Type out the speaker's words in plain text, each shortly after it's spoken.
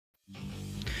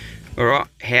Alright,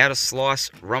 how to slice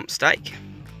rump steak.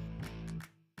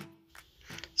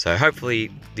 So hopefully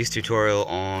this tutorial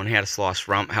on how to slice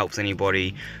rump helps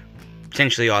anybody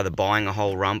potentially either buying a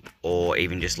whole rump or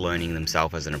even just learning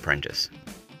themselves as an apprentice.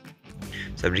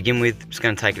 So to begin with, I'm just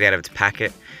going to take it out of its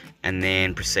packet and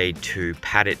then proceed to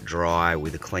pat it dry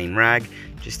with a clean rag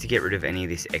just to get rid of any of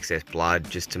this excess blood,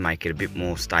 just to make it a bit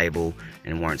more stable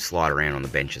and won't slide around on the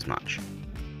bench as much.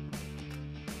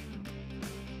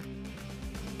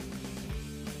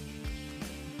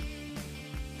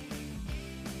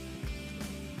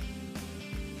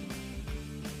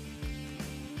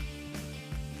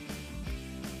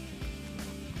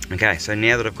 Okay, so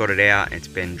now that I've got it out, it's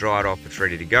been dried off, it's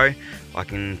ready to go, I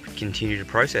can continue to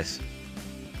process.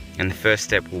 And the first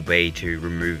step will be to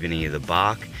remove any of the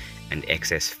bark and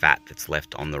excess fat that's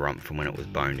left on the rump from when it was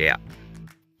boned out.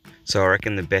 So I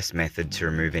reckon the best method to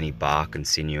remove any bark and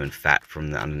sinew and fat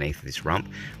from the underneath of this rump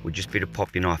would just be to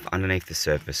pop your knife underneath the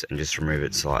surface and just remove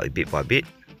it slightly bit by bit.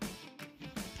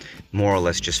 More or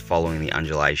less just following the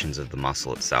undulations of the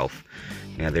muscle itself.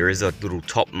 Now there is a little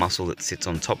top muscle that sits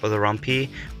on top of the rump here,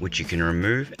 which you can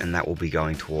remove, and that will be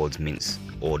going towards mince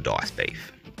or diced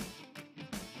beef.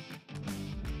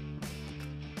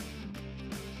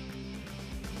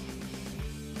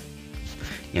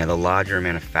 Now the larger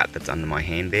amount of fat that's under my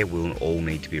hand there will all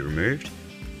need to be removed.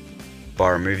 By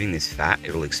removing this fat,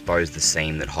 it will expose the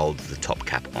seam that holds the top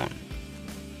cap on.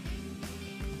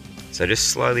 So just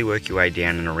slowly work your way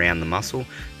down and around the muscle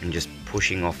and just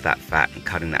pushing off that fat and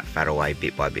cutting that fat away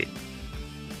bit by bit.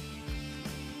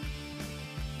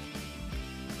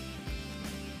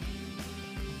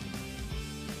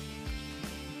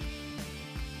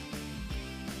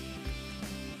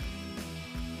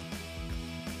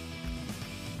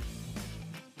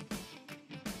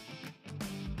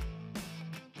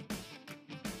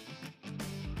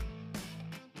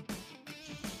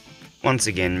 Once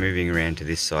again, moving around to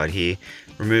this side here,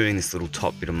 removing this little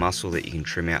top bit of muscle that you can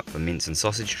trim out for mince and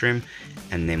sausage trim,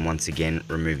 and then once again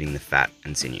removing the fat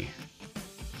and sinew.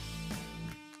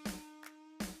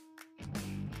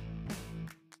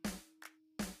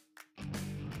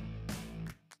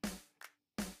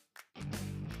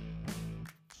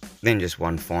 Then just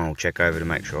one final check over to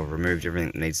make sure I've removed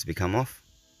everything that needs to be come off.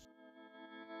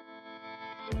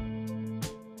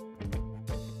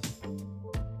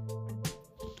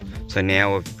 So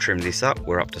now we've trimmed this up,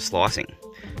 we're up to slicing.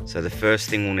 So the first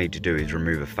thing we'll need to do is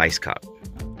remove a face cut.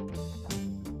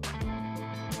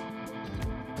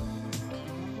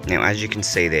 Now as you can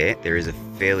see there is a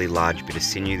fairly large bit of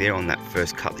sinew there on that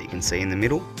first cut that you can see in the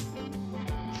middle.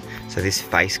 So this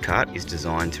face cut is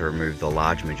designed to remove the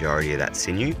large majority of that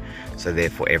sinew, so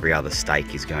therefore every other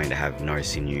steak is going to have no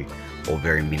sinew or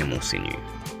very minimal sinew.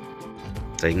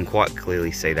 So you can quite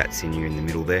clearly see that sinew in the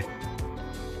middle there.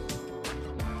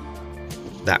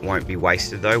 That won't be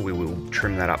wasted though, we will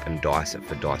trim that up and dice it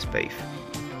for diced beef.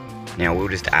 Now we'll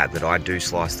just add that I do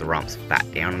slice the rumps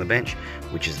fat down on the bench,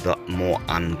 which is the more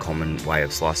uncommon way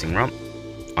of slicing rump.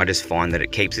 I just find that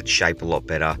it keeps its shape a lot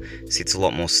better, sits a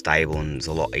lot more stable, and is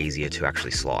a lot easier to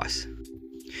actually slice.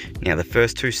 Now the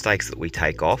first two steaks that we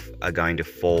take off are going to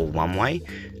fall one way.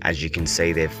 As you can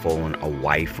see, they've fallen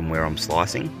away from where I'm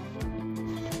slicing.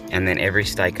 And then every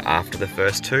steak after the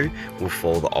first two will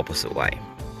fall the opposite way.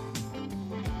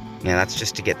 Now that's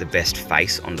just to get the best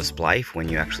face on display for when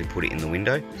you actually put it in the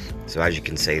window. So as you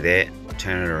can see there,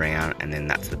 turn it around and then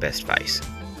that's the best face.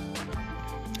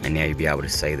 And now you'll be able to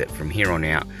see that from here on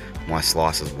out, my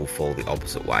slices will fall the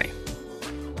opposite way.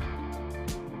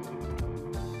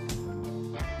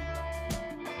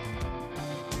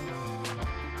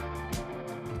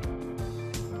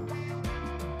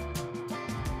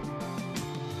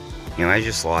 Now as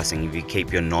you're slicing, if you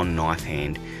keep your non-knife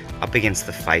hand up against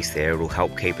the face there, it will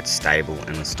help keep it stable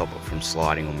and stop it from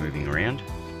sliding or moving around.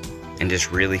 And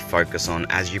just really focus on,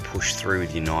 as you push through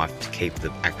with your knife, to keep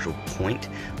the actual point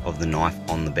of the knife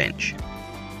on the bench.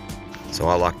 So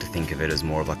I like to think of it as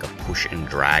more of like a push and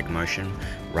drag motion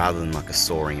rather than like a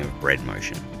sawing of bread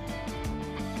motion.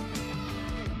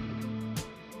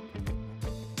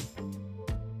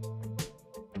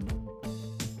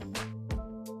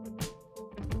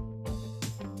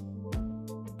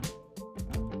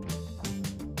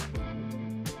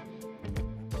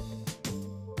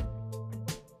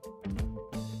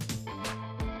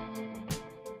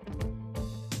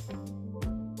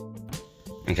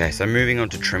 Okay, so moving on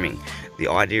to trimming. The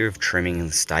idea of trimming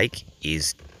the steak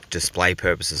is display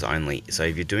purposes only. So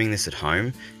if you're doing this at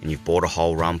home and you've bought a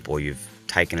whole rump or you've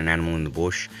taken an animal in the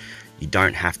bush, you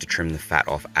don't have to trim the fat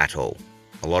off at all.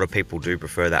 A lot of people do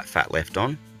prefer that fat left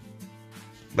on.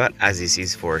 But as this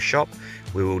is for a shop,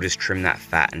 we will just trim that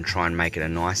fat and try and make it a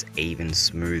nice, even,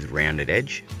 smooth, rounded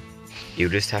edge. You'll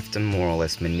just have to more or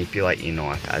less manipulate your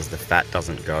knife, as the fat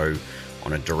doesn't go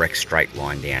on a direct straight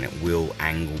line down, it will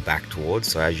angle back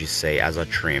towards. So as you see, as I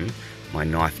trim, my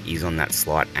knife is on that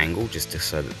slight angle, just to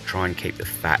so that try and keep the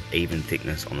fat even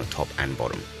thickness on the top and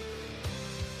bottom.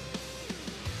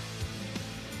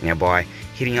 Now, by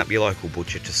hitting up your local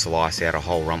butcher to slice out a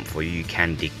whole rump for you, you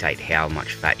can dictate how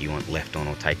much fat you want left on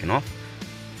or taken off.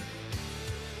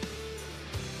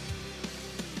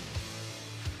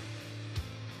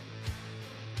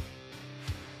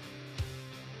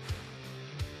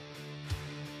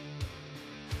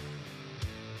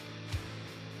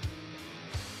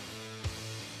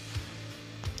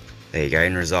 There you go,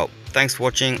 end result. Thanks for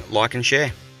watching, like and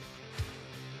share.